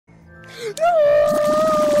You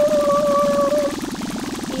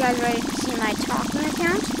guys ready to see my talking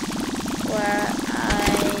account? Where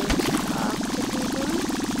I talk to people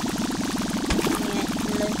and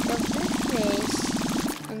look up their face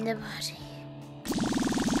and the body.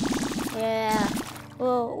 Yeah.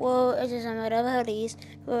 Whoa, whoa, it's just some of the police.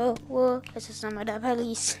 Whoa, whoa, it's just some of the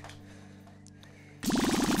police.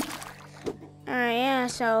 Alright, yeah,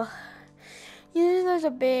 so there's a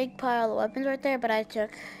big pile of weapons right there, but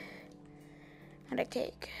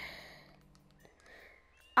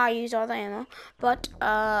I used all the ammo, but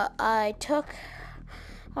I took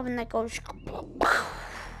weapon that goes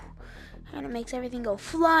and it makes everything go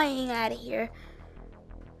flying out of here.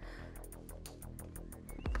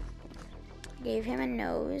 Gave him a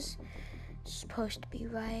nose. It's supposed to be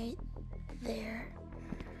right there.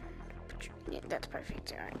 Yeah, that's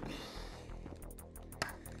perfect. Alright.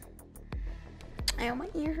 Ow, my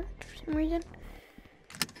ear hurt for some reason.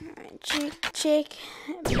 Alright, chick,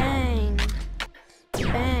 bang.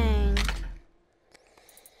 Bang.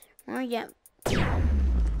 Oh, yeah.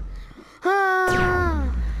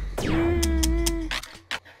 Ah!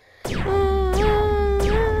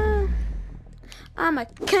 I'm a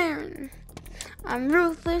Karen. I'm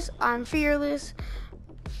ruthless. I'm fearless.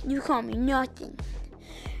 You call me nothing.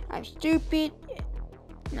 I'm stupid.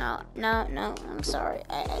 No. I'm sorry.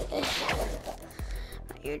 My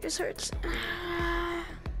ear just hurts.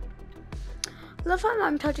 I love how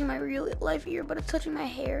I'm touching my real life ear, but it's touching my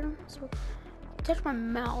hair. So, touch my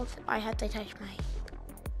mouth. I have to touch my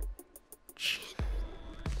chin.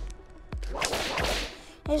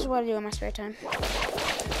 This is what I do in my spare time.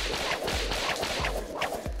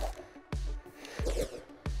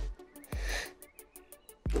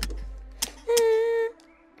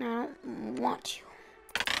 I don't want you.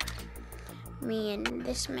 Me and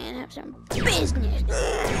this man have some business.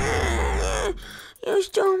 You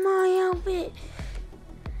stole my outfit.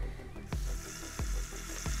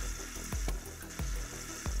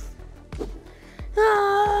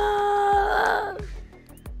 Ah!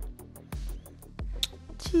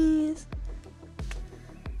 Jeez.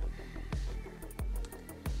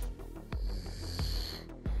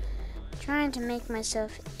 Trying to make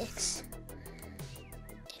myself expand.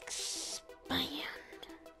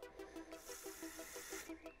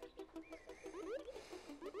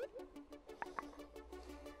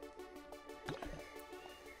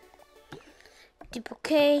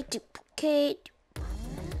 Duplicate.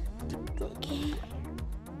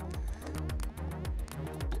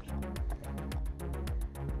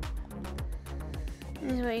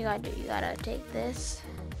 This is what you gotta do. You gotta take this.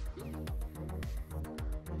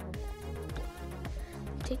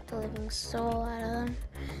 Take the living soul out of them.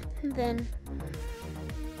 And then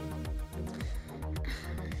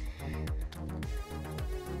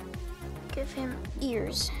give him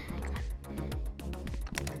ears.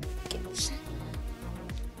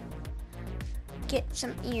 Get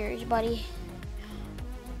some ears, buddy.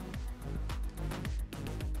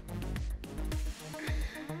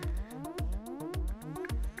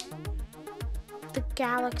 The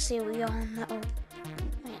galaxy we all know.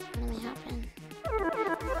 Wait, let me hop in.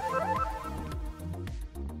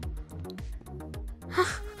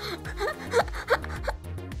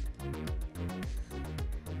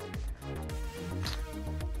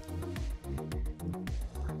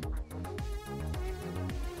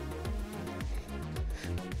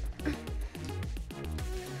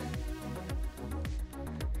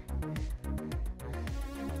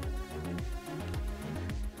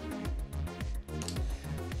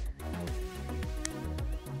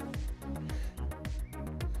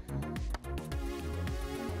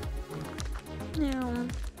 No.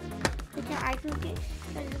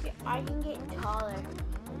 I can get taller.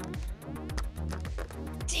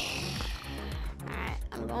 Alright,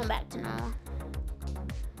 I'm going back to normal.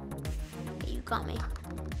 You got me.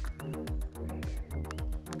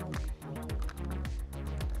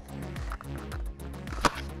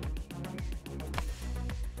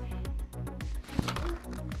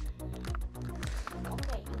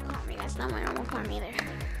 Okay, you caught me. That's not my normal form either.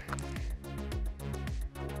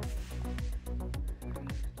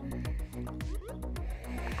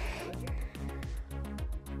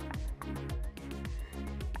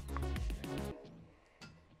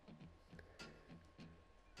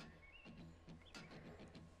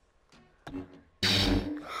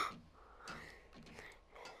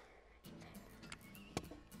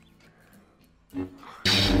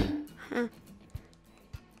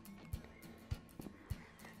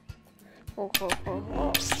 Oh.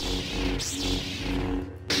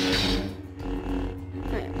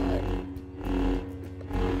 Wait, what?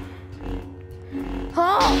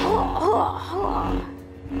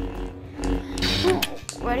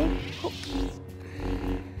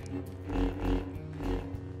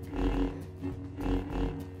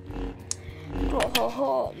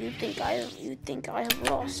 you think I have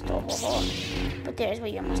lost, but there's where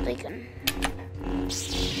you're mistaken.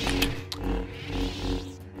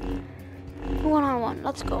 1-on-1,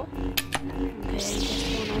 let's go. Okay, just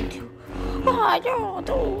 1-on-2.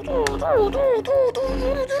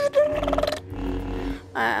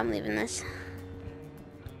 I'm leaving this.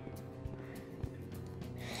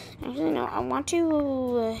 Actually, no, I want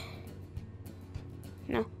to.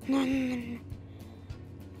 No.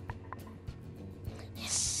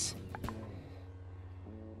 Yes.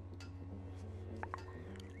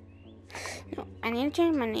 No, I need to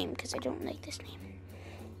change my name because I don't like this name.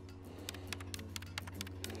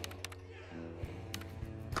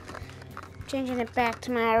 Changing it back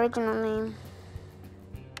to my original name.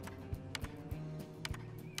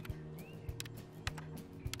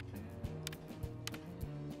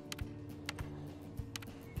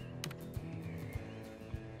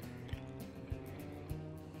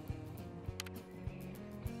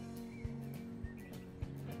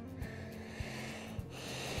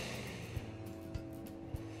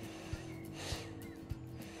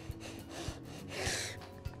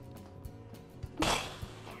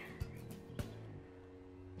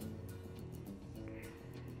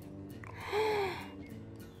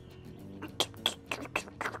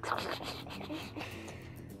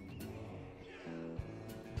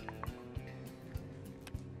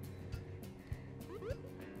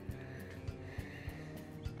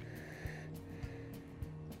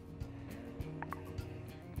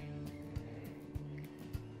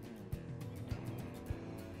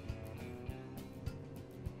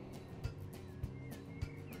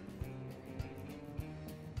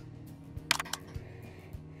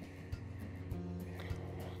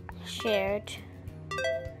 Shared.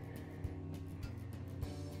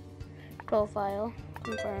 Profile.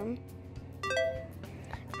 Confirm.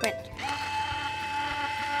 Print.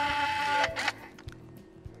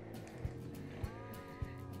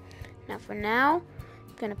 Now for now,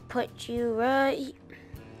 I'm gonna put you right.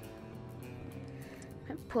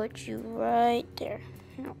 Put you right there.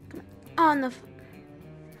 No, on the.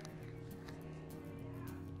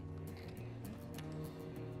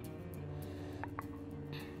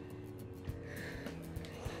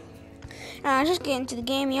 Just get into the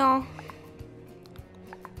game, y'all.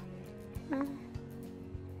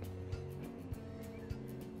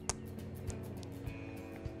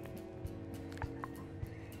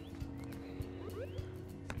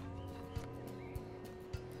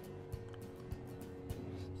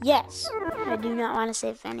 Yes, I do not want to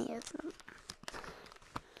save any of them.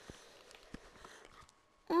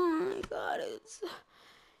 Oh my god,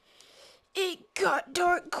 it got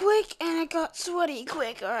dark quick and it got sweaty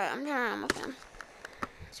quick. Alright, I'm turning on my phone.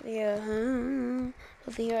 So yeah,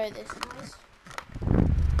 hopefully you heard this noise.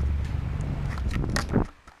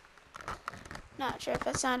 Not sure if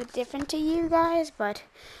that sounded different to you guys, but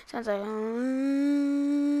it sounds like oh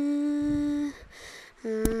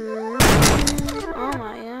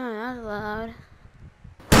my god, that's loud.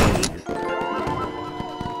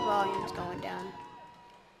 Volume's going down.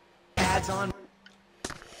 Ads on.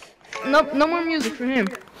 Nope, no more music for him.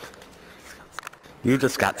 You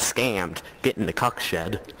just got scammed. Get in the cuck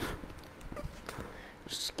shed.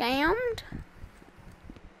 Scammed?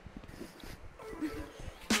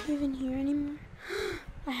 Even here anymore?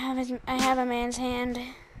 I have a man's hand.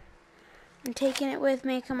 I'm taking it with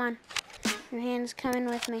me. Come on. Your hand's coming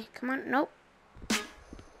with me. Come on. Nope.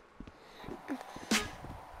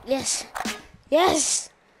 Yes. Yes.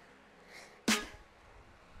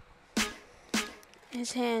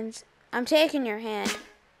 His hands. I'm taking your hand.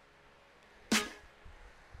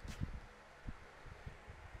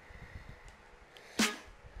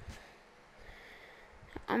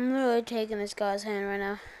 I'm really taking this guy's hand right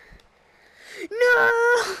now. No!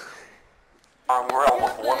 We're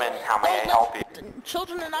a woman. How may I help you?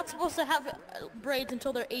 Children are not supposed to have braids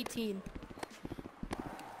until they're 18.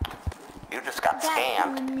 You just got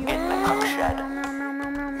scammed. Get in the cuck shed.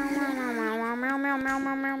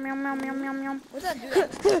 What's that do?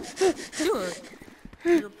 Do it.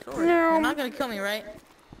 You're not gonna kill me, right?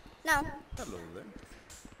 No. Hello there.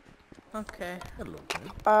 Okay. Hello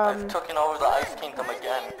there. I've taken over the Ice Kingdom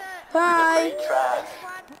again. Bye. Great trash.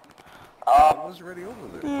 I was already over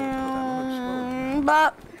there.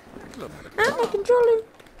 But Hello. I'm controlling.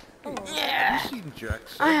 Yeah. You seen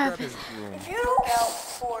Jax? I have his room. You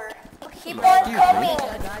keep on coming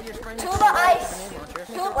to the ice.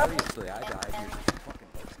 Obviously, I died.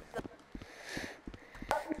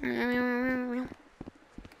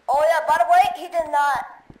 Oh yeah, by the way, he did not.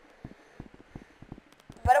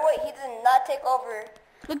 By the way, he did not take over.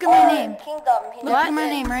 Look at my name. Kingdom. He Look at my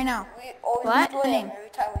name right now. We always What? do it every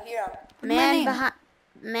time we hear him. Man behind.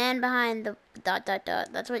 Man behind the ...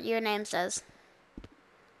 That's what your name says.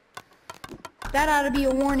 That ought to be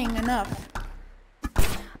a warning enough.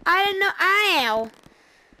 I didn't know. Ow!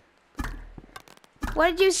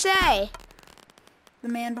 What did you say? The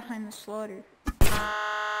man behind the slaughter.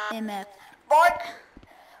 MF. Bart.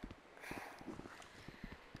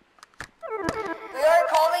 We are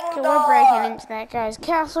calling Okay, the... we're breaking into that guy's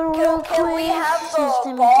castle real quick. Can we have System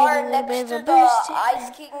the is bar getting a little next bit to of a the boost. Ice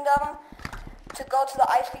Kingdom? To go to the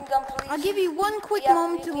Ice Kingdom, please. I'll give you one quick Yeah,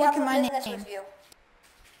 moment to we look have at some my business name. with you.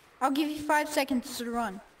 I'll give you 5 seconds to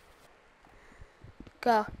run.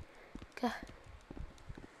 Go. Go.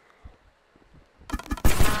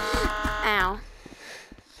 Ow.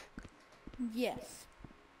 Yes.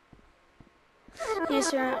 Yes,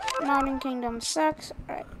 sir. Modern Kingdom sucks.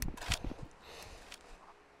 Alright.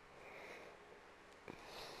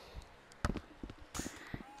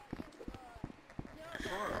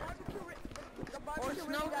 Or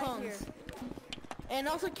snow cones. And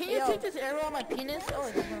also, can you take this arrow on my penis? Oh,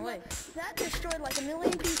 it went away. That destroyed like a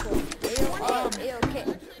million people.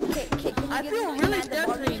 I feel really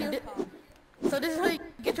thirsty. So this is how you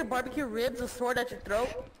get your barbecue ribs, a sword at your throat?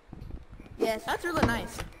 Yes. That's really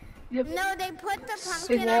nice. Yep. No, they put the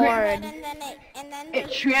pumpkin on Lord. and then It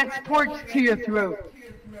transports to your throat.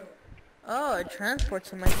 Oh, it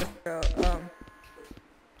transports to my throat.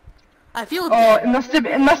 I feel Oh, it must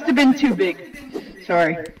have been too big.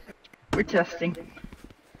 Sorry. We're testing.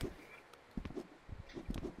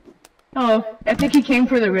 Oh, I think he came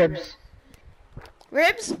for the ribs.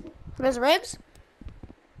 Ribs? There's ribs?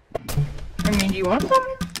 I mean, do you want some?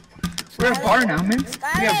 We're a bar now, man.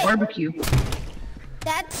 We have barbecue.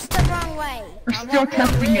 That's the wrong way. We're still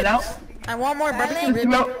testing it out. I want more barbecue The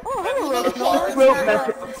ribs. throat, Oh, hello, Snow. throat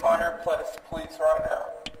method. Please, right now.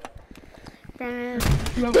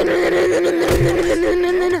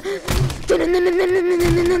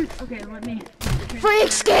 Okay, let me. Free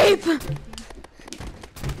escape!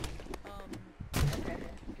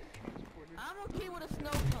 I'm okay with a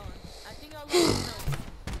snow cone. I think I'll let snow.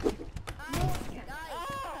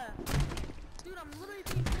 Dude, I'm literally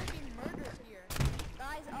being fucking murdered here.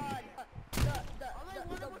 Guys, the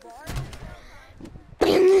bar.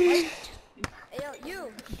 Yo, you.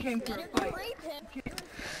 Came for a fight. Rape him.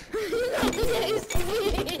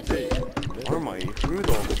 Armai, who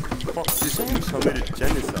the fuck did you commit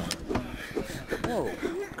genocide? Whoa.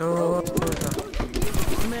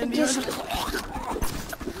 Just...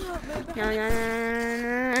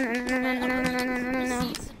 No.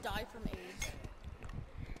 Cease to die from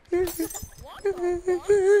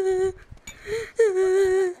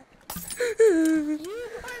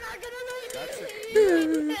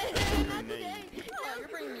You're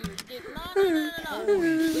bringing me your dick. No.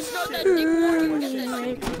 You smell that dick more. You get this.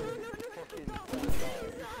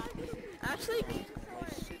 Actually,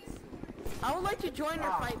 I would like to join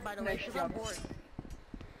your fight, by the way, because I'm bored.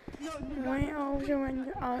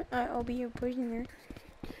 I'll be your prisoner.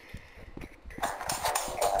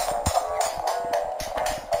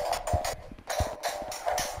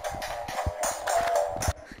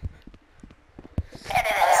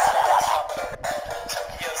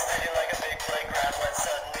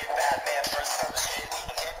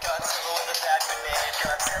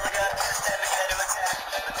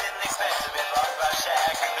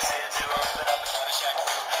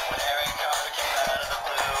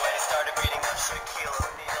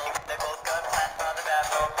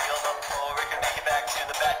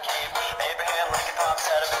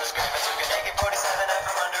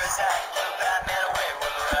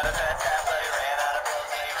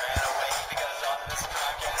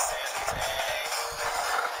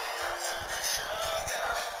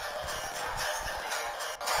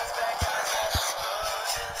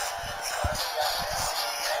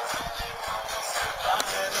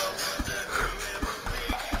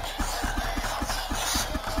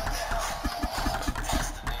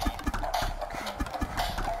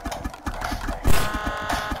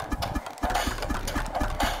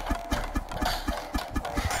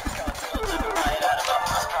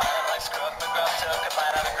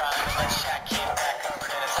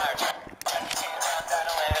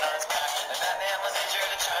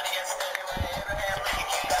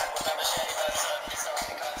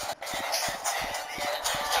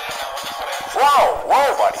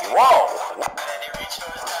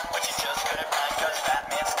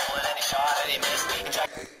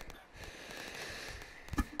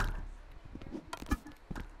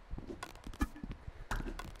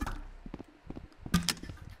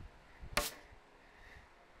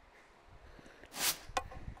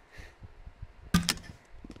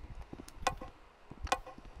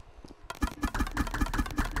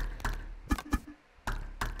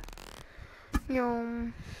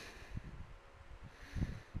 No.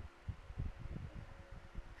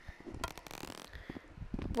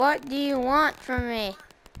 What do you want from me?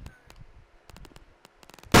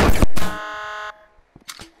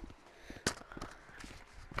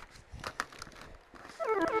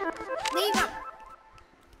 Leave him.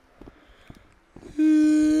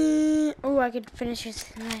 Oh, I could finish this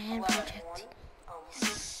in my hand project.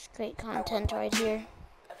 Great content right here.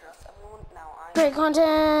 Great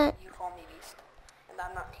content. You call me Beast, and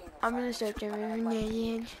I'm not King. I'm gonna start doing it.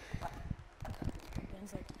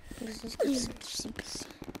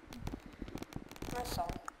 My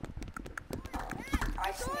song.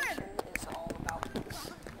 Ice Nation is all about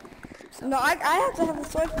this. No, I have to have a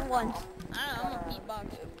sword for once. I'm a beatbox.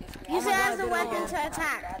 Use it as a weapon to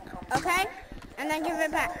attack, okay? And then give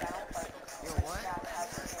it back.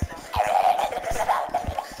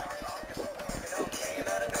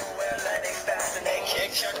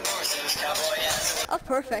 Oh,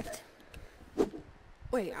 perfect.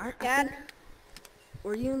 Wait, Dad,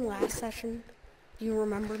 were you in last session? Do you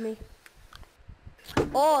remember me?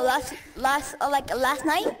 Oh, last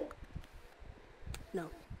night? No.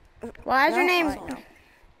 Why is your name?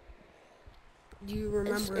 Do you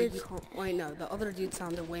remember? Wait, no. The other dude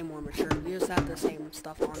sounded way more mature. You just had the same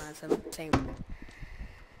stuff on as him. Same.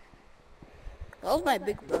 That was my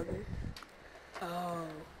big brother. Oh.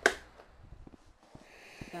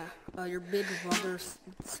 Yeah. Your big brother.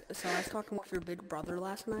 So I was talking with your big brother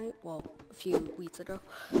last night. Well, a few weeks ago.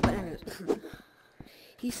 But anyways,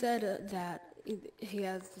 he said that he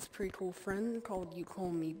has this pretty cool friend called You Call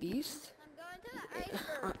Me Beast.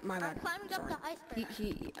 My bad.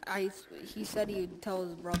 Sorry. He said he'd tell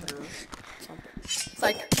his brother something. It's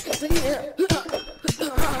like I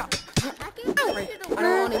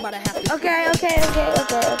don't want anybody to have to.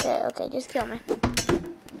 Okay. Just kill me. Hey,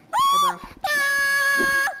 bro.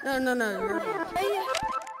 No.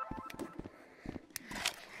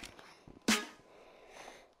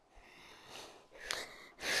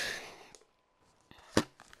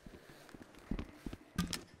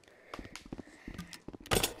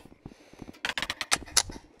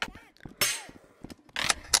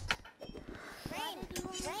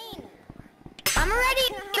 I'm already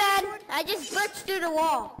in bed. I just glitched through the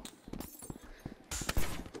wall.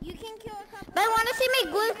 You can kill a couple. But want to see me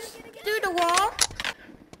glitch through the wall?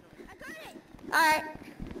 I got it. Alright.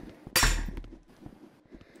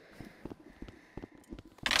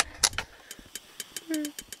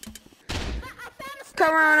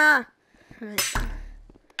 Corona.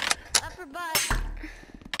 Upper butt.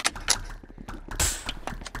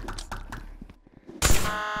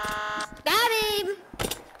 Got him.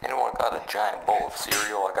 Anyone got a giant bowl of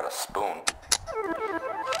cereal? I got a spoon.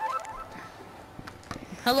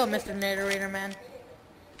 Hello, Mr. Narrator Man.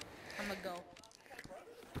 I'm gonna go.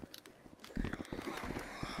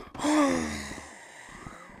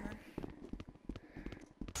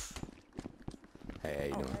 Hey, how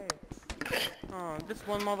you doing? Oh, this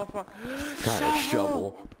one motherfucker. Got a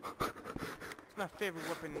shovel. It's my favorite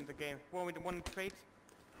weapon in the game. Want me to one trade?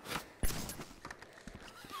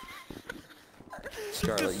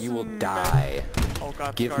 Scarlet, you will die. Oh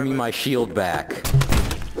God, Give Scarlet. me my shield back.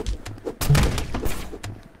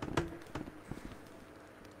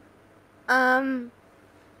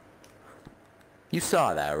 You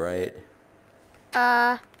saw that, right?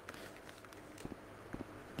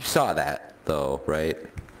 You saw that, though, right?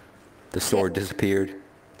 The sword disappeared.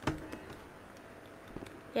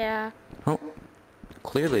 Yeah. Oh.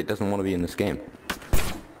 Clearly it doesn't want to be in this game.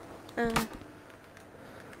 I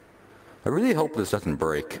really hope this doesn't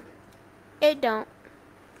break. It don't.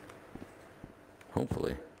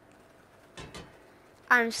 Hopefully.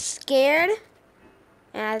 I'm scared,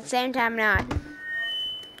 and at the same time not.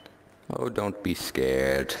 Oh, don't be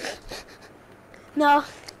scared. No.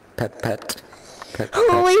 Pet, pet. Pet,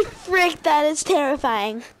 Holy frick, that is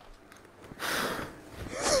terrifying.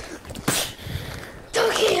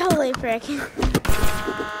 Okay, holy frick.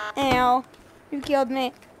 Ow. You killed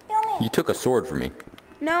me. You took a sword from me.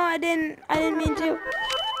 No, I didn't mean to.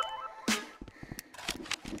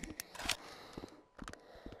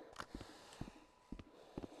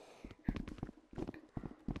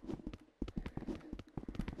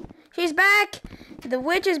 She's back! The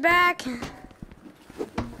witch is back!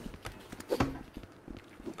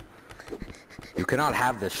 You cannot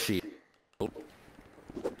have this shield.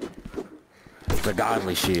 It's a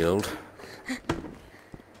godly shield.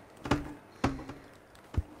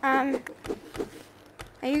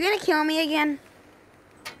 Are you gonna kill me again?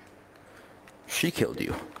 She killed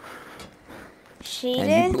you. She And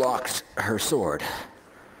did? you blocked her sword.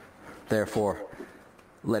 Therefore,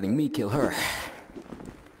 letting me kill her.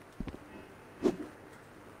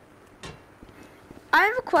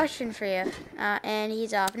 question for you. And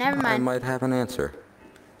he's off. Never I mind. might have an answer.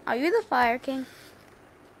 Are you the Fire King?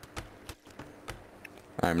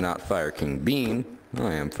 I'm not Fire King Bean.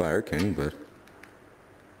 I am Fire King, but...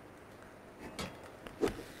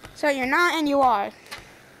 So you're not and you are.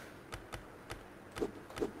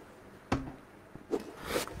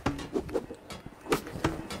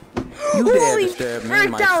 You dare Holy disturb me, frick,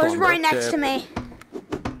 my that was slumber. right next to me.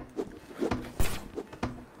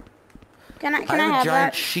 Can I I have a have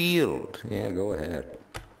giant that? shield. Yeah, go ahead.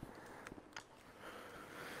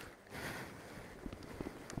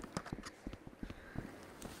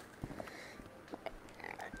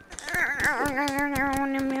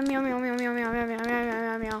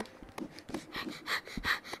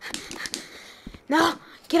 No,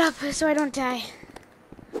 get up so I don't die.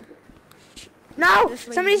 No, This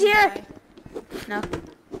way somebody's you here. die. No.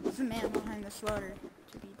 There's a man behind the slaughter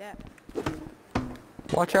to be that.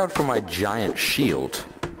 Watch out for my giant shield.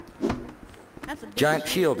 That's a big Giant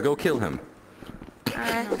shield, go kill him.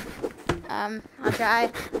 Alright. I'll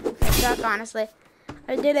try. I suck, honestly.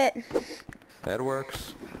 I did it. That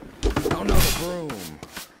works. Oh no, the broom.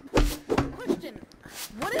 Question.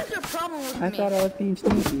 What is your problem with I me? thought I was being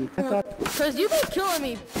sneaky. I thought... Because you've been killing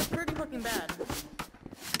me pretty fucking bad.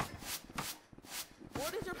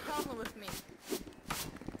 What is your problem with me?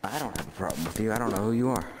 I don't have a problem with you. I don't know who you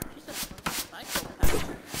are. She's a psychopath.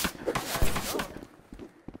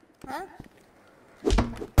 Huh?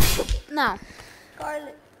 No.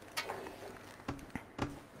 Scarlet.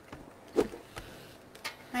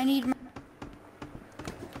 I need my...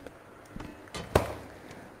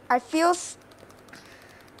 I feel...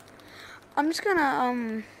 I'm just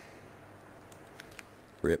gonna,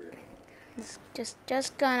 Rip.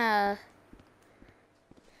 just gonna...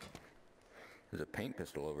 There's a paint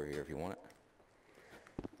pistol over here if you want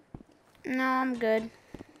it. No, I'm good.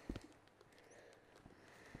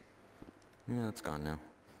 Yeah, it's gone now.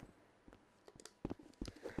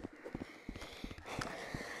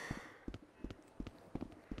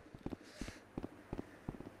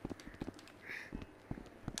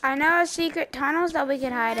 I know secret tunnels that we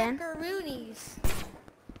could hide in. Macaroonies.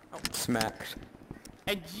 Smacked.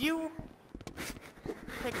 And you...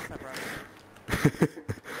 Take a step, right?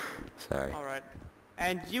 Sorry. Alright.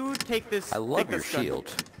 And you take this... I love take your this gun.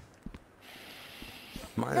 shield.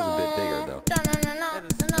 Mine is a bit bigger though.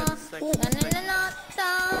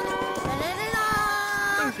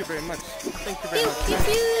 Thank you very much. Thank you very much.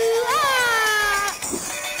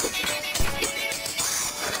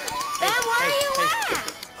 Ben, where are you Hey.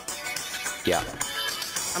 at? Yeah.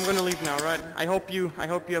 I'm gonna leave now, right? I hope you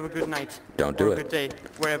have a good night. Don't do or a it. good day,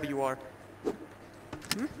 wherever you are.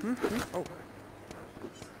 Oh.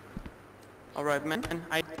 Alright, man.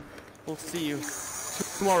 I will see you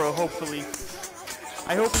tomorrow, hopefully.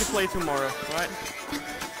 I hope you play tomorrow, right?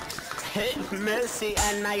 Mercy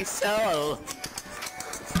on my soul.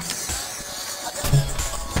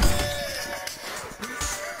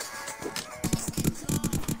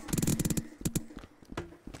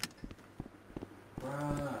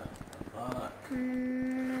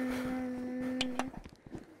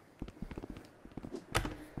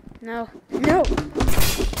 No. No.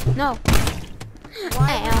 No.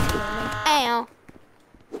 Ow. Ow.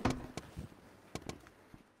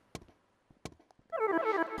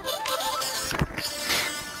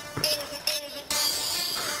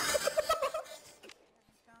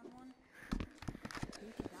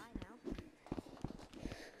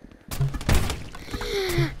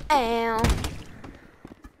 Ow.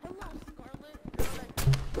 Hello, Scarlet.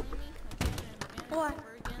 What?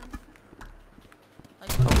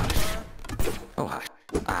 Oh, hush.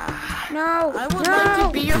 Ah. No. I would no. like to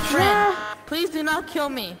be your friend. No. Please do not kill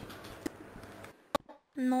me.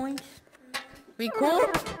 Noise. We cool?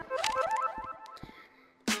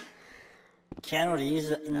 Keanu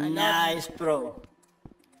is nice, bro.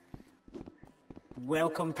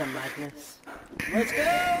 Welcome to madness. Let's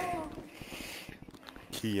go!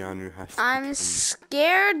 Keanu has I'm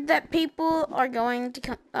scared that people are going to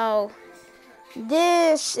come. Oh.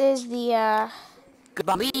 This is the,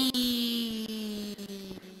 Goodbye.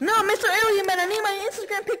 No, Mr. Alien Man, I need my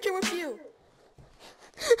Instagram picture with you.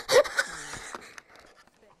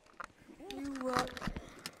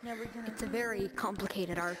 It's a very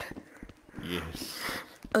complicated art Yes.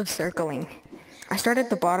 of circling. I start at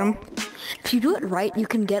the bottom. If you do it right, you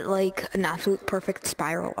can get like an absolute perfect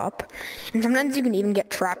spiral up. And sometimes you can even get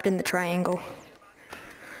trapped in the triangle.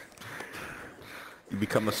 You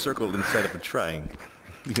become a circle inside of a triangle.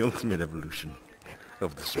 The ultimate evolution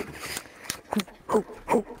of the circle.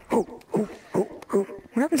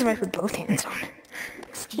 What happens if I put both hands on?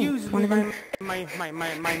 excuse me,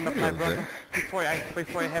 my brother, before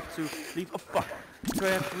I have to leave. Oh fuck! Before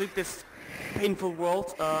I have to leave this painful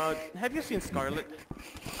world. Have you seen Scarlet?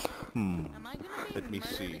 Let me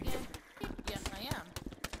see. Yes, I am.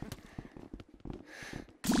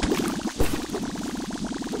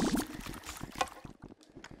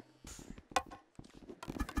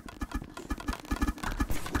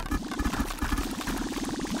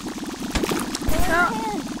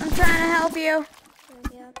 I'm trying to help you.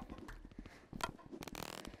 Yep.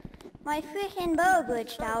 My freaking bow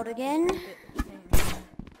glitched out again.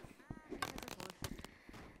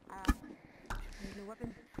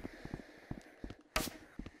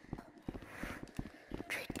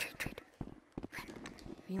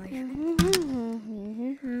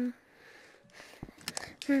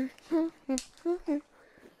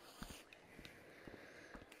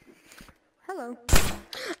 Hello.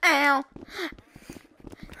 Ow.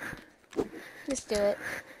 Let's do it.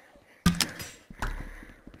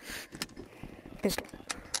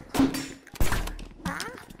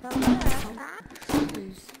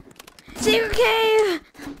 Secret cave!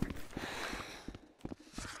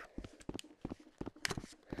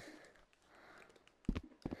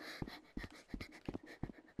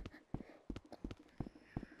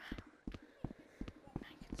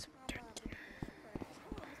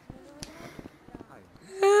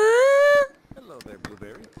 Hello there,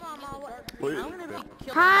 Blueberry.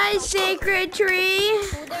 Hi, Sacred Tree!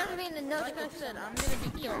 Like I said, I'm gonna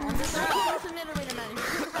be killed.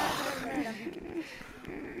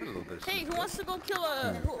 Hello there. Hey, who wants to go kill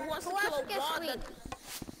a? Who wants to kill a wand that?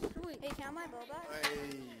 Hey, can I have my bow back?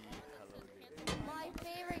 My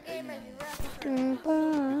favorite game is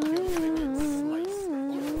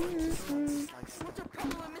What's the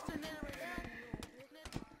problem with Mr. Netherite?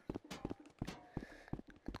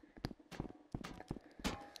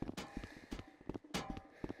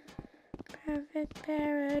 Perfect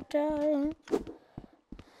paradise.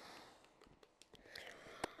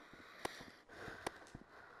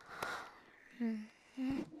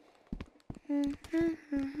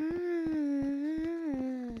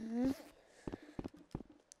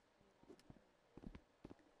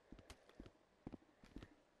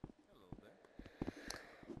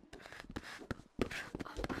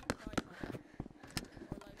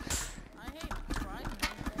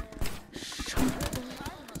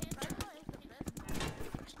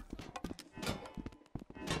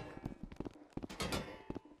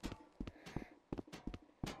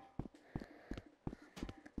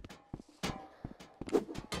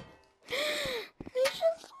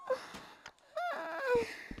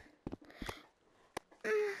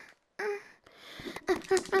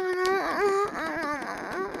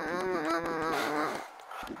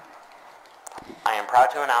 I am proud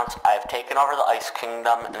to announce I have taken over the Ice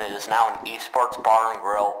Kingdom and it is now an esports bar and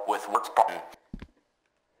grill with Words Button.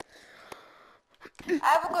 I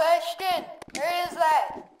have a question. Where is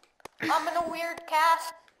that? I'm in a weird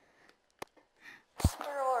cast.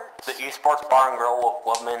 The esports bar and grill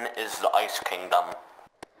with women is the Ice Kingdom.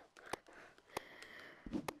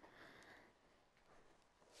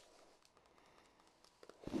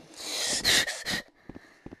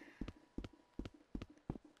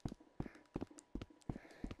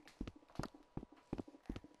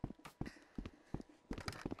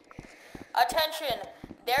 Attention!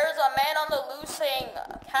 There is a man on the loose saying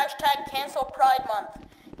hashtag cancel Pride Month.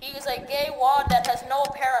 He is a gay wad that has no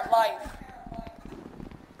apparent life.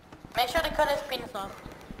 Make sure to cut his penis off.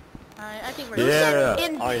 I think we're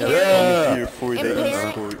I am here for the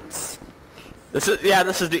esports. This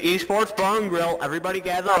is the esports bar and grill. Everybody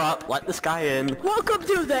gather up. Let this guy in. Welcome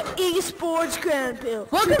to the esports Grand Bill.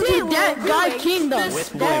 Welcome to that guy kingdom.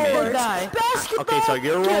 With women. Basketball. Okay, so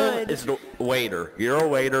your role good. is the waiter. You're a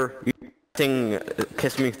waiter. You sing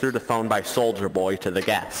 "Kiss Me Through the Phone" by Soulja Boy to the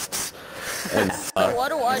guests. And What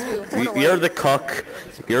do I do? you're the cook.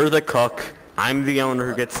 You're the cook. I'm the owner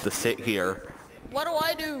who gets to sit here. What do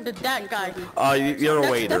I do to that guy? You're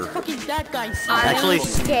a waiter. That's fucking that guy. Actually,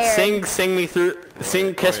 scared. sing "Kiss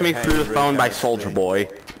Me Through the Phone" by Soulja Boy.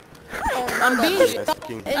 I'm being.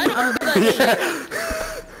 I don't know that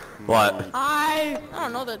shit. What? I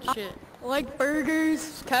don't know that shit. Like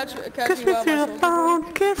burgers. Catch Kiss me me while through my the soul-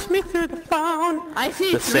 phone. Kiss me through the phone. I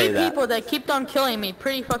see Just say three that. people that keep on killing me.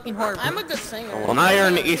 Pretty fucking horrible. I'm a good singer. Well, now you're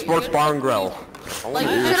in the esports bar and grill. Like,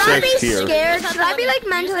 You're Should I be safe here. scared? Should I be like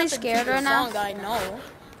mentally scared right now? Song I know.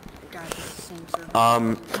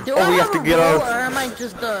 Do we have to get role, our. or am I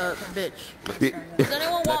just a bitch? y- Does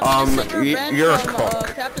anyone want me to sing Revenge you're a from, cook.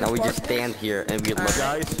 Captain Now we Spark? just stand here and we look.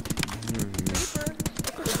 Guys,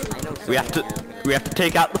 we have to. We have to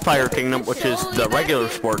take out the Fire Kingdom, which is the regular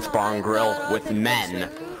sports bar and grill with men.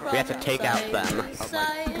 We have to take out them.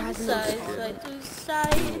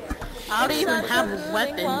 I don't even have a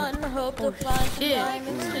weapon. Oh shit.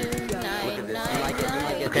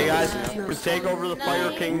 Okay guys, we take over the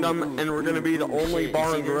Fire Kingdom and we're gonna be the only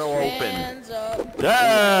bar and grill open.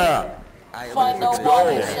 Yeah! Find no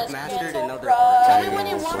water, just cancel pride. Tell me when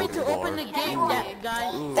you want me to open the gate,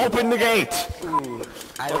 guys. Open the gate!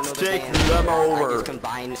 Let's take them over.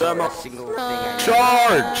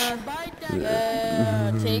 Charge!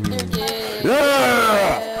 Yeah, take their gate.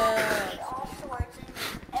 Yeah!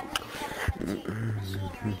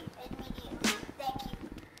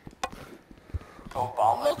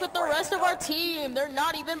 Look at the rest of our team. They're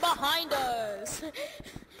not even behind us.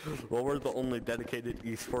 Well, we're the only dedicated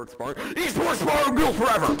esports bar. Esports bar and grill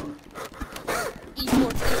forever!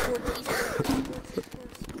 Esports.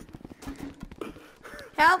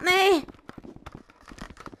 Help me!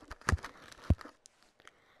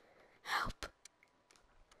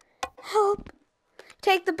 Help!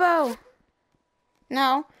 Take the bow.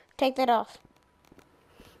 No, take that off.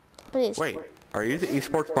 Please. Wait, are you the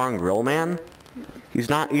esports bar and grill man? He's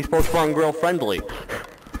not esports bar and grill friendly.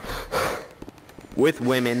 With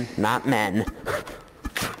women, not men.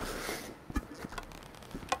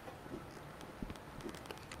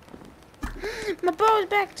 My bow's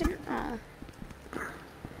back to... Oh.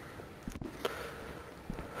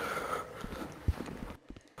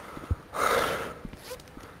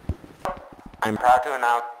 I'm proud to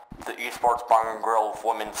announce the esports bar and grill with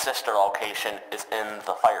women's sister location is in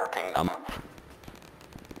the Fire Kingdom.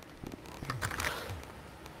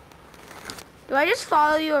 Do I just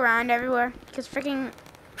follow you around everywhere? Because freaking...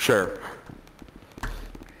 Sure.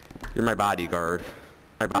 You're my bodyguard.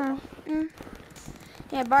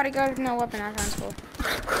 Yeah, bodyguard with no weapon, that sounds cool.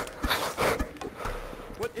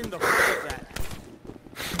 What in the fuck is that?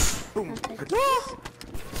 Boom.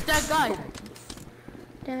 It's that guy.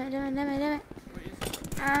 Damn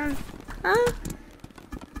it.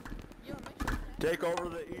 Take over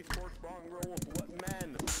the esports bar and grill with what men?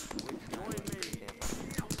 Join me.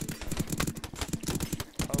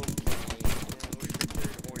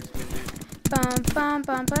 Bum bum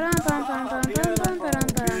bum ba-dum, bum bum bum bum bum ba-dum,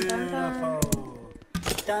 ba-dum, bum bum.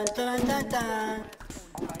 Dun dun dun dun.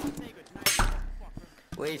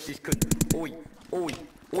 Where's this good? Oi,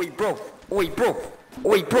 bro. Oi, bro.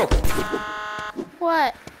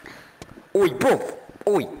 What? Oi, bro.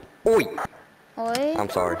 Oi. Oi? I'm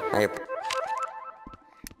sorry. I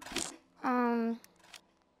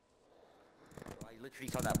literally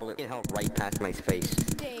saw that bullet hit right past my face.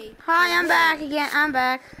 Hi, I'm back again. I'm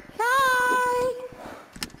back. Hi!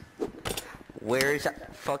 Where's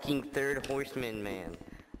that fucking third horseman, man?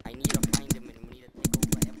 I need to find him and we need to take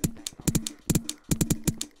over everything.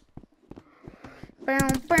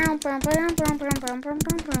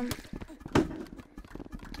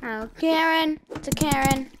 Oh, Karen. It's a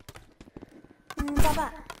Karen.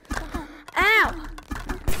 Ow!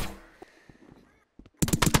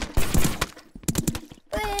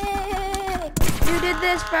 You did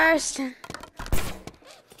this first.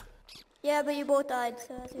 Yeah, but you both died,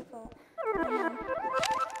 so that's your fault.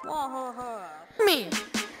 Me.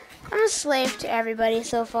 I'm a slave to everybody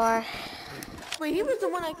so far. Wait, he was the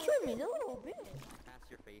one that killed me. That little bitch. Past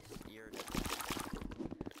your face, ear.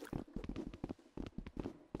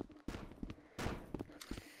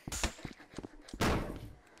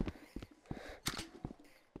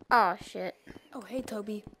 Oh, shit. Oh, hey,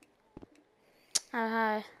 Toby. Oh,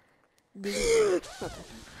 hi.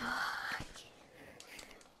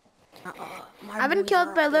 I've been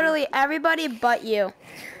killed by literally everybody but you.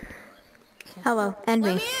 Hello, and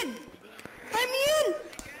me.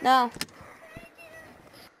 No.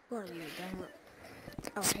 Where are you, damn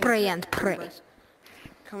it? Oh, Spray hey, and pray.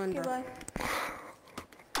 Come in, bro.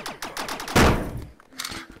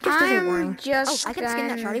 I'm just I can skin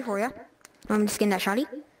that shotty for you. Want me to skin that shotty?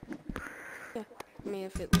 Yeah, I mean,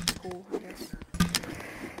 if it looks cool, I guess.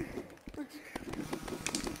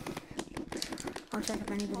 I'll check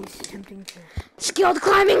if anybody's attempting to. Skilled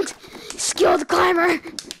climbing! Skilled climber!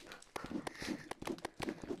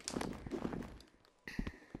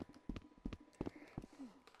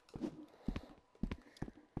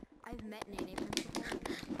 I've met Nene before.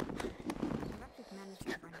 I've actually managed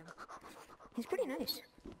to find him. He's pretty nice.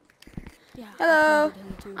 Yeah. Hello!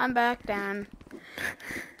 I'm back down.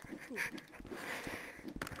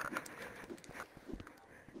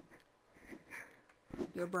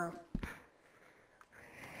 Yo, bro.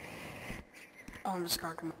 Oh, I'm just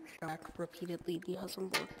gonna come back repeatedly the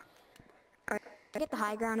husband board. Alright, I get the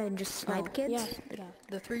high ground and just snipe kids? Yeah.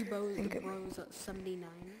 The three bows at 79.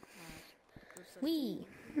 Wee.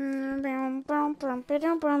 I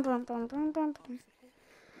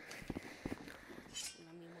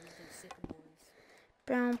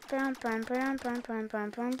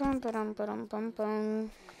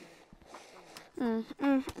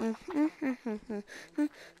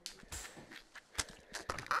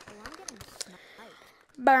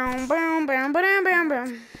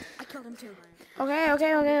killed him too.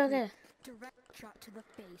 Okay. Direct shot to the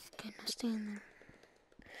face. Okay, now stay in there.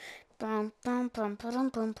 Bum bum bum bum bum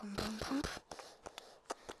bum bum bum.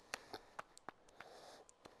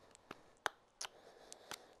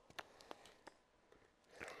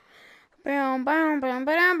 Bum bum bum bum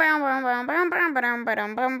bum bum bum bum bum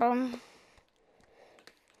bum bum bum.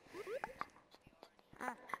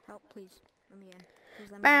 Ah, help, please. Let me in.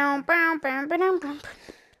 Please let me Bum in. bum bum bum bum.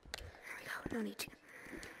 There we go. No need to.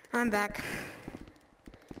 I'm back.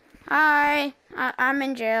 Hi, I'm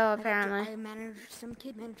in jail apparently. Some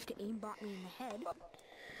kid managed to aimbot me in the head.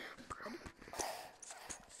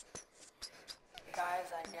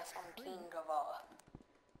 Guys, I guess I'm king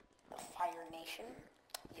of Fire Nation.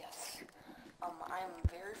 Yes. I am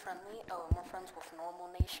very friendly. Oh, and we're friends with Normal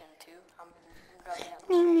Nation too. I'm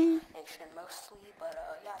Normal Nation mostly,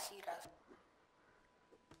 but yeah, see you guys.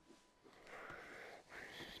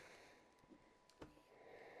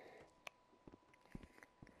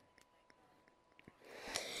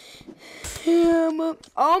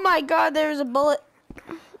 Oh my God, there's a bullet.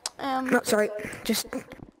 No, sorry. Just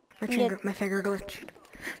my finger glitched.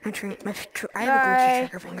 I have a glitchy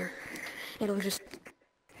trigger finger. It'll just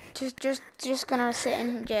gonna sit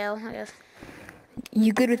in jail, I guess.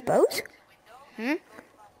 You good with bows? Hmm?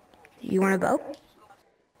 You want a bow?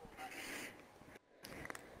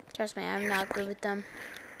 Trust me, I'm not good with them.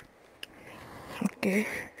 Okay.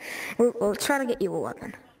 We'll try to get you a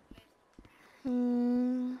weapon.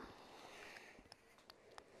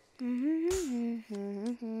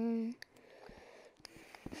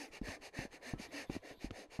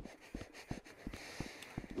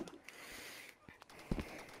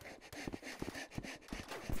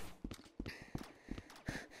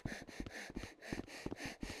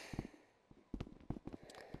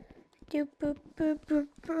 Doop boop boop boop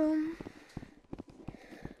boom.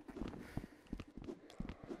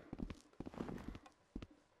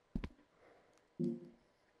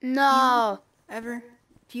 No.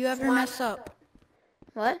 If you ever mess up.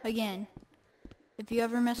 What? Again. If you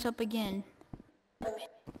ever mess up again.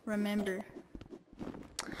 Remember.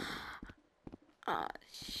 Oh,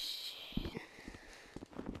 shit.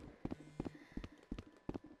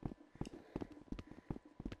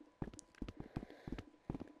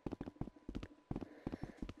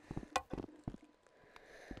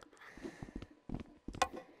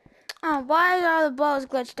 Oh, why are all the balls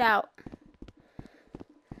glitched out?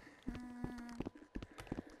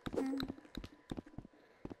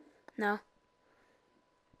 No.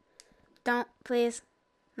 Don't, please.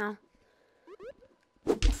 No.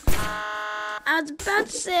 I was about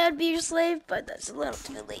to say I'd be your slave, but that's a little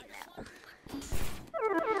too late now.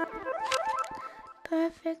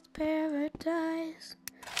 Perfect paradise.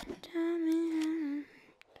 Tell me.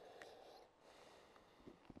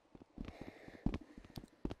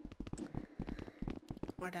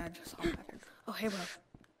 My dad just saw back. Oh, hey, bro.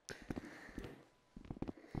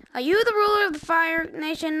 Are you the ruler of the Fire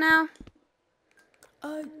Nation now?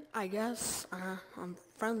 I guess. I'm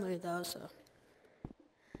friendly though, so.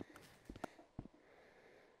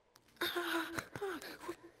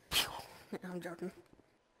 I'm joking.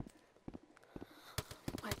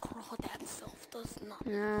 My crawdad self does not.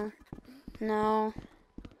 No. No.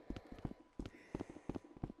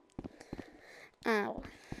 Oh.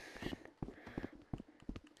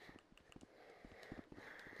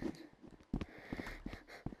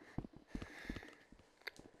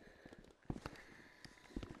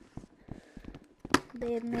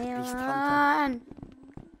 Leave me alone.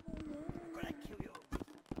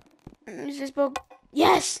 Is this book?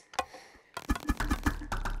 Yes!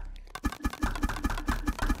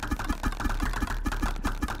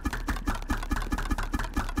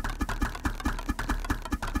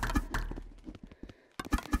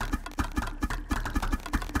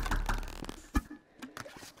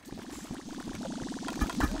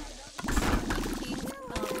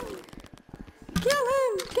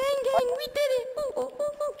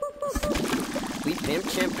 We pimp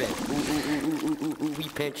chimpin'. We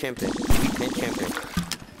pimp chimpin'. We pimp chimpin'.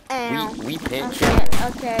 We pimp chimpin'.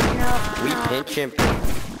 Okay, no. We pimp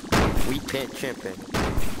chimpin'. We pimp chimpin'.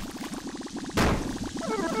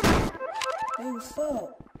 Hey, what's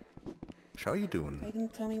up? How are you doing? You can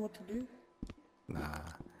tell me what to do. Nah.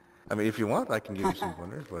 I mean, if you want, I can give you some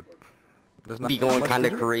pointers, but there's not Be going much kinda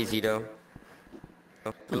to do. crazy though. Oh,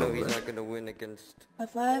 No, hello he's there. not gonna win against... High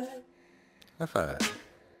five. High five.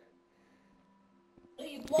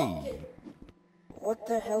 Hey. What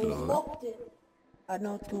the hell is Hello. I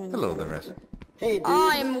know it's going Hello on. there, Rest. Hey, dude.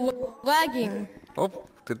 I'm lagging. Oh,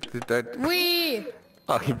 did that... We.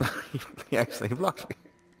 Oh, he actually blocked me.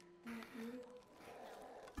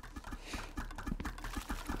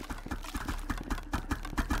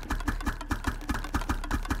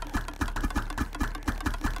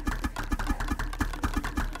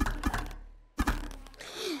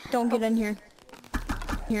 Don't get in here.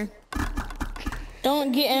 Here.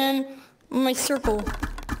 Don't get in my circle.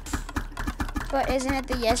 But isn't it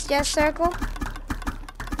the yes circle?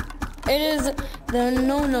 It is the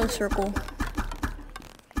no circle.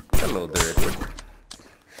 Hello there, Edward.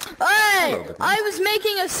 Hey! Hello there. I was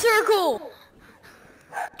making a circle!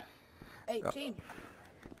 Hey, team.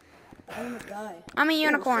 I'm gonna die. I'm a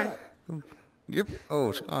unicorn. Yep. Oh,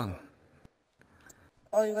 it's gone.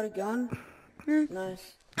 Oh, you got a gun?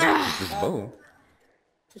 Nice. This bow.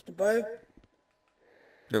 Just a bow?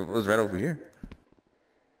 It was right over here.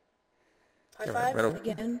 High Yeah, five right over.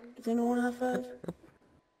 again. Does anyone high five?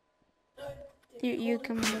 You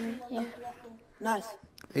come with me. Yeah. Nice.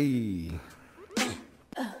 Hey.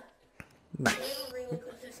 Nice.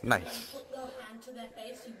 Nice. Put your hand to their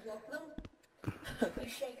face, you block them. You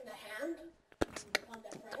shake the hand on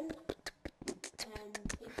their friend, and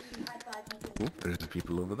if you high five, you can. Oop, there's the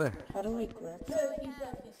people over there. How do I grab?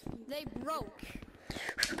 They broke.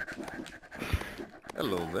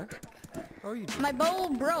 Hello there. How are you doing? My bow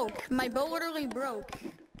broke. My bow literally broke.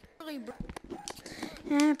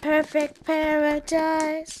 In a perfect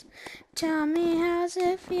paradise. Tell me how's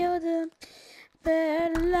it feel to be a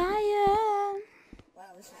liar?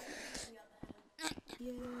 Wow, this is...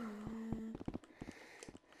 Yeah.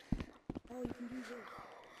 Oh, you can do this.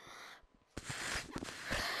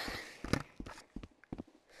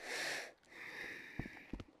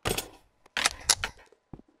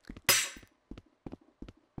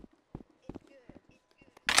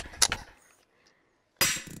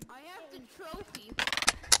 I have the trophy.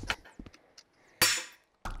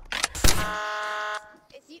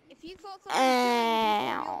 If you thought something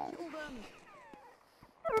Ow.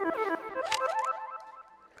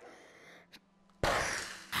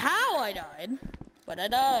 How I died? But I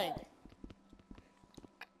died.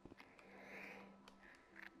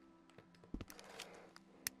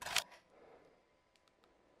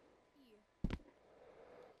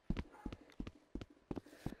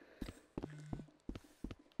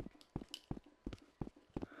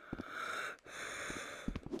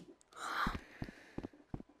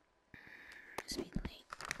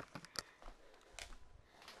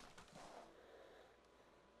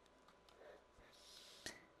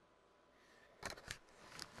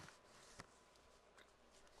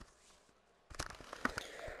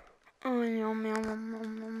 Oh, yum, yum, yum,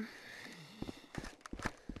 yum,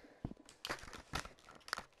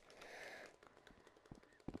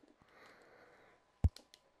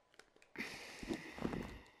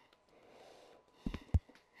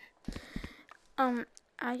 yum.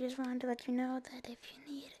 I just wanted to let you know that if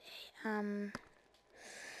you need a,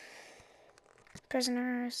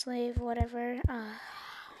 prisoner, slave, whatever,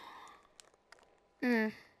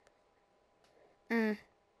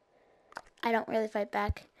 I don't really fight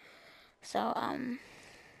back. So,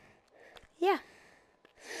 yeah.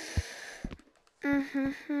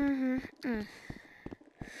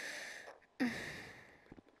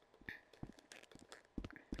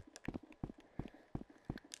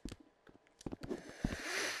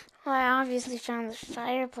 Well, I obviously found the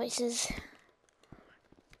fireplaces.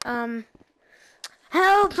 Help!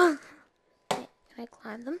 Wait, can I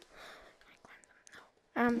climb them?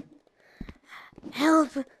 No. Help!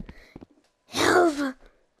 Help!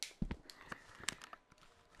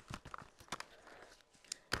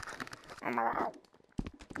 I'm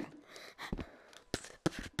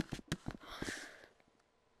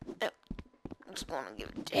just gonna give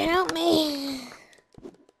it. Help me!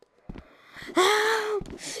 Help!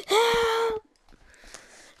 Help!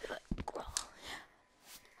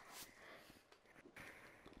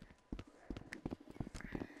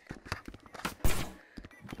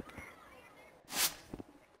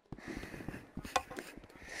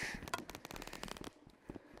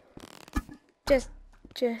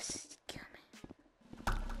 Just kill me.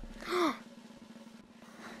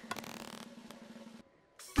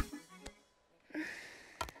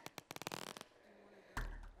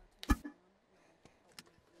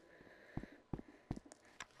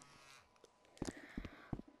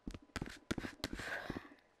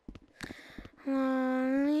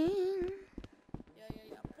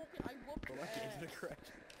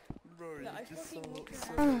 Bro,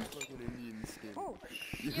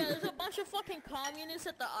 Yeah, there's a bunch of fucking communists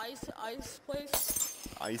at the ice place.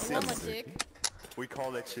 ISIS. On my dick. We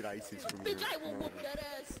call that shit ISIS from here. Bitch, I will whoop that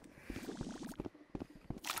ass.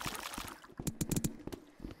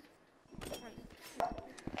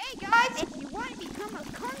 Hey guys, if you want to become a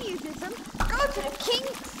communism, go to the king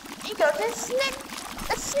and go to the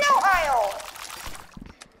snow aisle.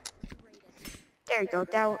 There you go.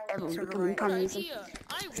 Now everyone's becoming communism.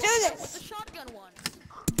 Let's do this. The shotgun ones.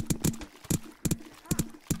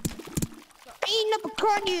 Being up a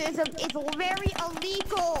communism is very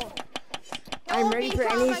illegal. I'm ready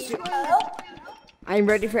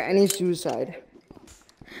for any suicide.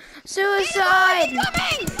 Suicide!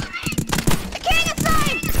 The king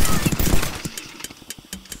inside!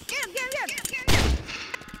 Get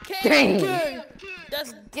him! Dang. Gay.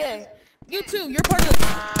 That's gay. You too, you're part of the...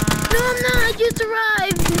 No, I'm not. I just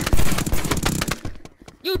arrived.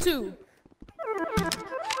 You too.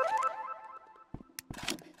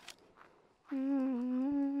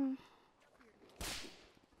 Mm.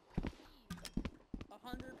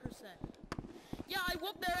 100%. Yeah, I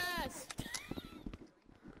whooped their ass.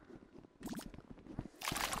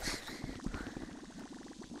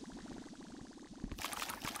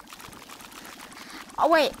 Oh,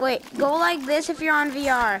 wait. Go like this if you're on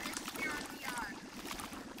VR.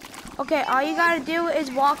 Okay, all you gotta do is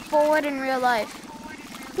walk forward in real life.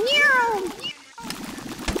 No!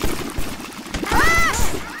 Ah!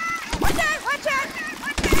 Watch out!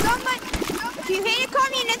 Someone, if you hate a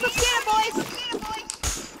communist, let's get him, boys!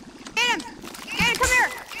 Get him,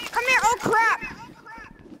 come here! Oh, crap!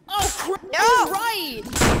 Oh, crap! No! You're right!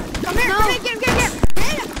 Come here, get him!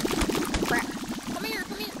 Get him! Crap. Come here!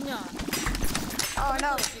 No. Oh,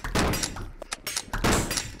 no.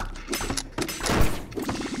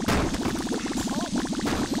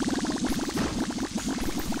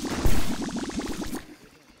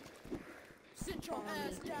 Sit your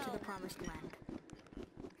ass down. To the promised land.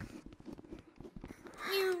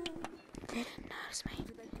 You didn't notice me.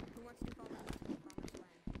 Who wants to follow me to the promised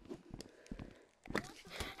land?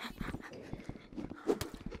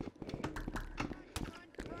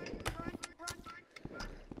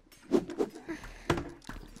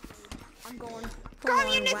 I'm going.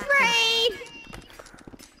 Communist raid!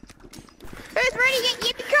 Who's ready to get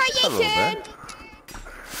yippee-ki-yay?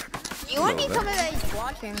 You want to become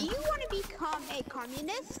Do you want to become a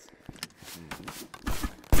communist?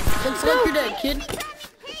 Looks like you're dead, kid.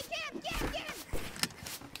 Hey, get him!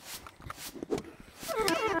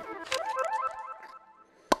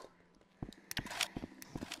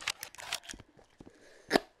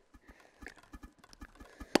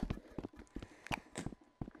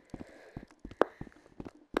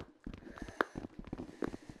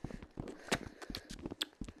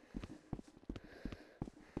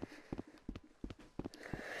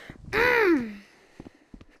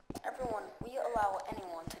 Everyone, we allow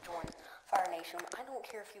anyone to join Fire Nation. I don't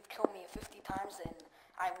care if you've killed me 50 times and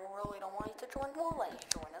I really don't want you to join. We'll let you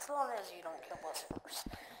join as long as you don't kill us first.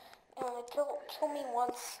 Kill me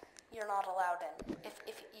once, you're not allowed in.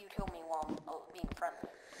 If you kill me while I'm being friendly.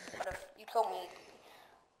 But if you kill me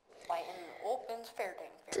by in the open, it's fair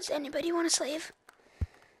game. Does anybody want a slave?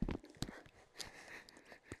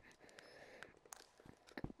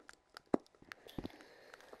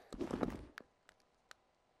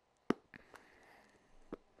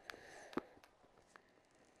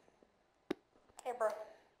 Hey, bro.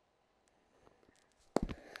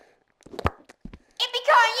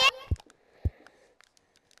 Yippee-ki-yay!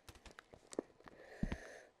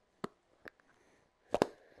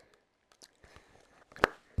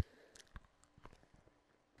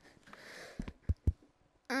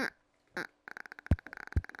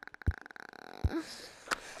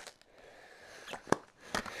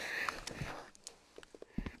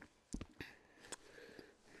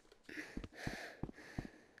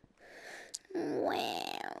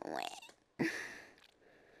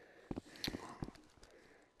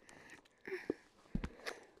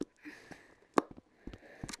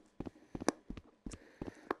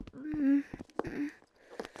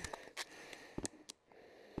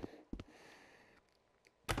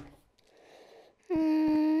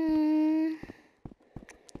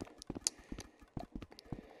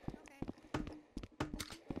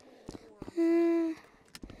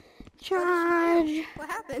 Charge. What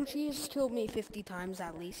happened? She's killed me 50 times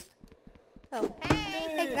at least. Oh.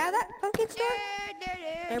 Hey, grab that pumpkin store.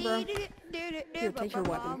 Hey, bro. Here, take your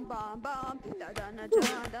weapon.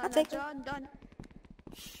 I'll take it.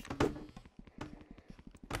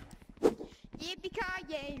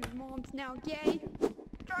 Yippee-ki-yay, your mom's now gay.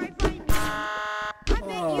 Drive by me. I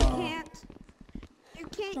bet you can't. You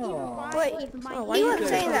can't even buy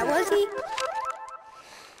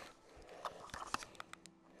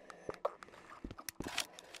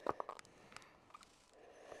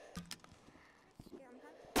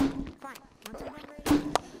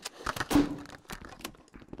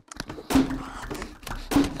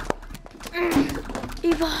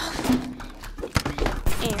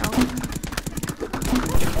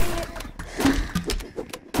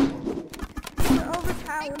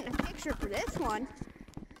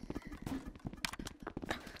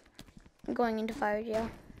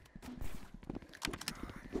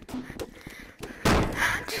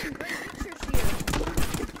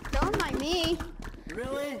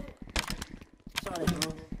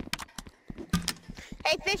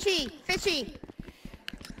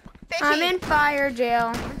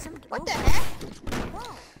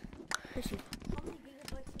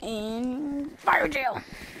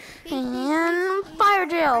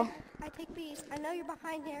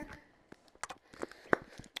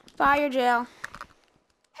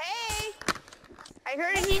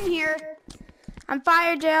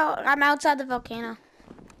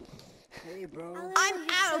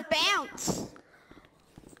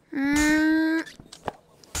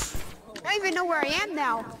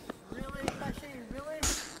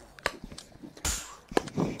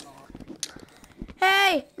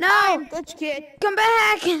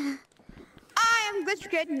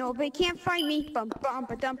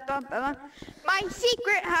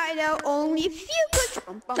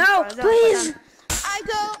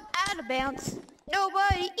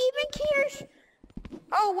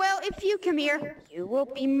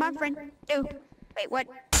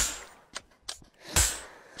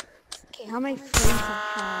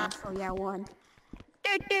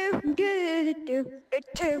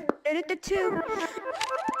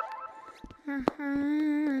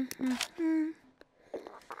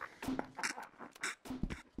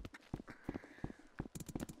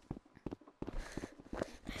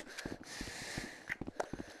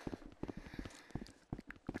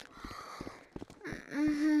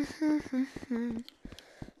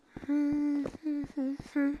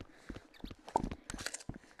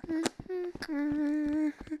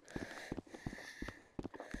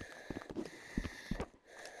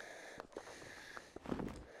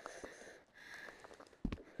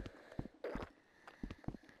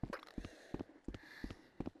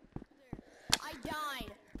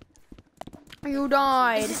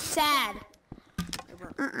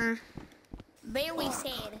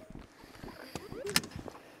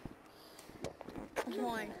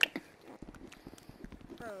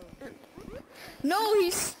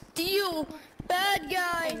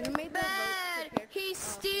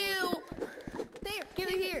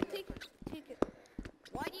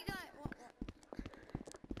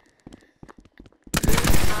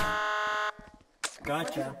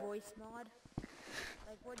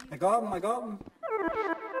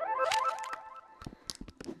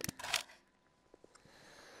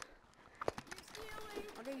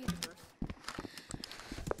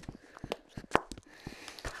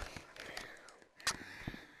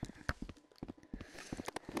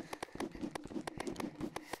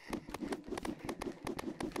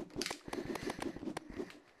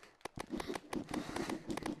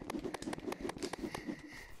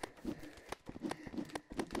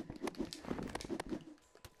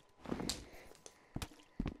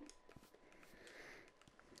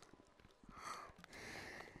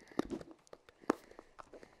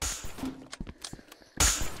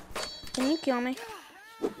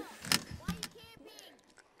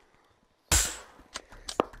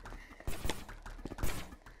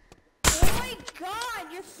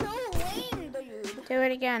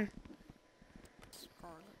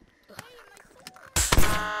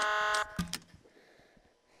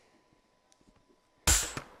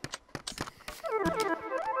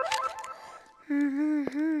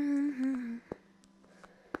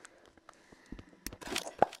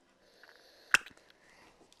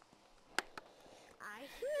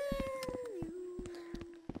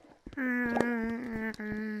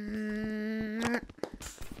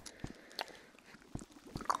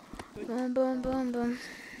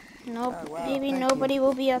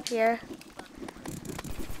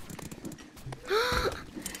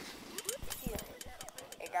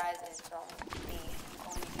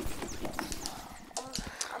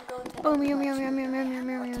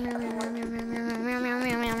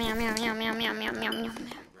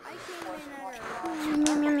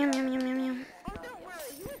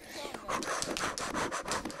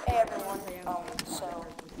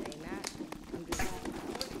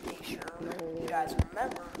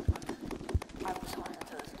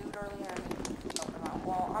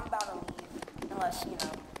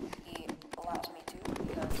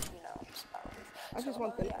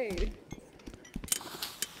something. Hey.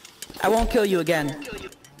 I won't kill you again.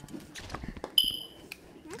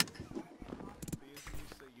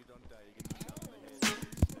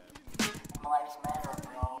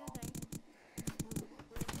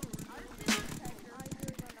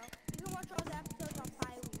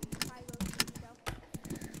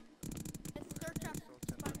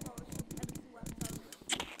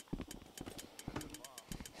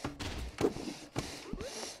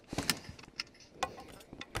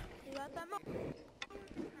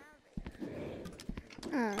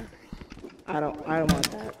 I don't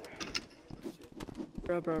want that.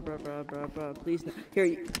 Bro, please. No.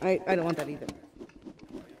 Here, I don't want that either.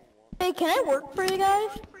 Hey, can I work for you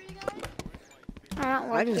guys? I don't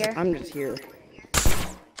work here. I'm just here.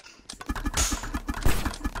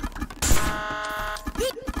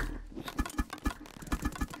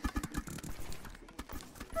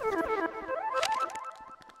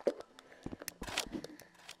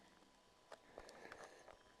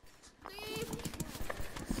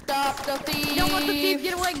 Stop the thief! Don't let the thief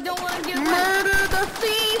get away! Don't let him get away! Murder the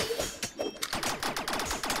thief!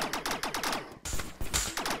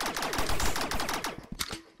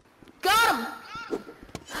 Got him!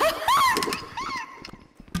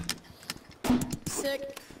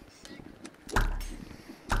 Sick.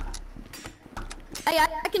 Hey,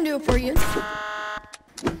 I can do it for you.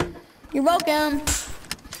 You're welcome.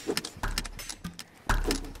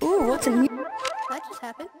 Ooh, what's in here? That just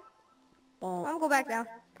happened. I'll go back now.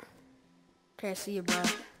 Okay, see you, bro.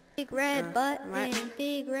 Big red button,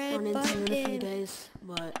 big red Run into you in a few button. days,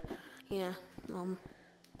 but yeah,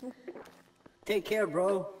 Take care,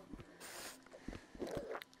 bro.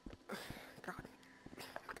 God.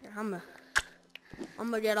 Okay, I'm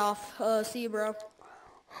gonna get off. See you, bro.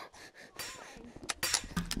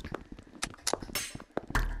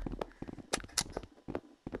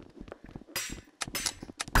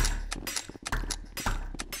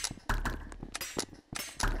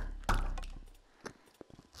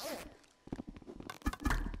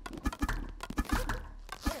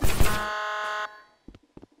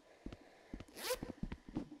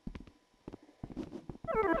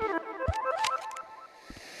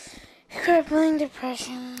 Crippling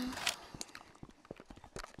depression.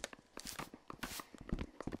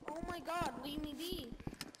 Oh my god, leave me be.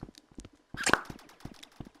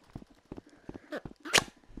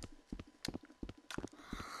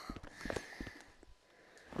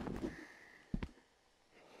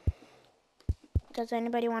 Does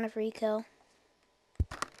anybody want a free kill?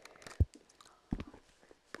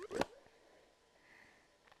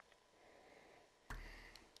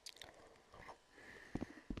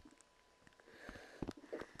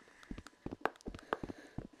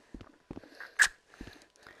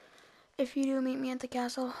 If you do, meet me at the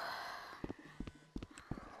castle.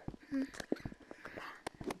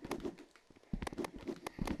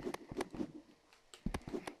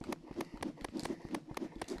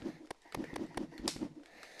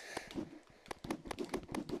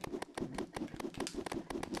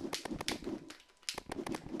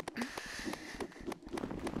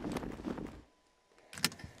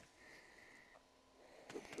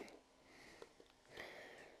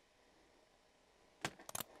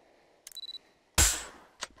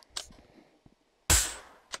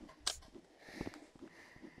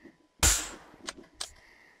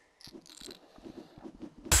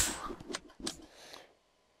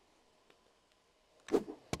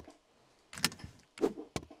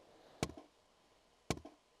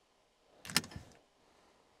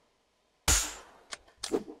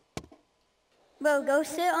 Bro, go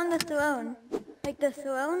sit on the throne. Like the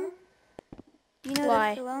throne? You know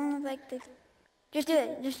Why? the throne? Like the... Just do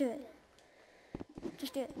it. Just do it.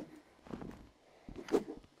 Just do it.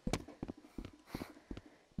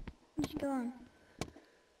 Just go on.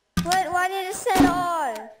 What? Why did it set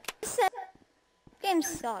off? Game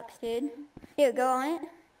sucks, dude. Here, go on it.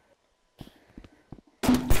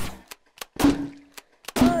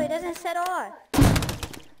 Oh, it doesn't set off.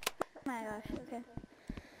 Oh my gosh, okay.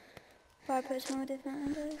 If I put some different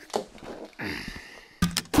windows.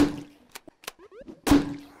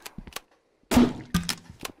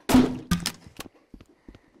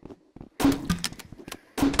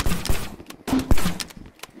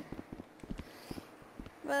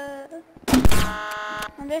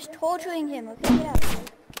 I'm just torturing him, okay? Get out.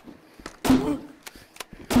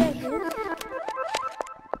 Okay, dude.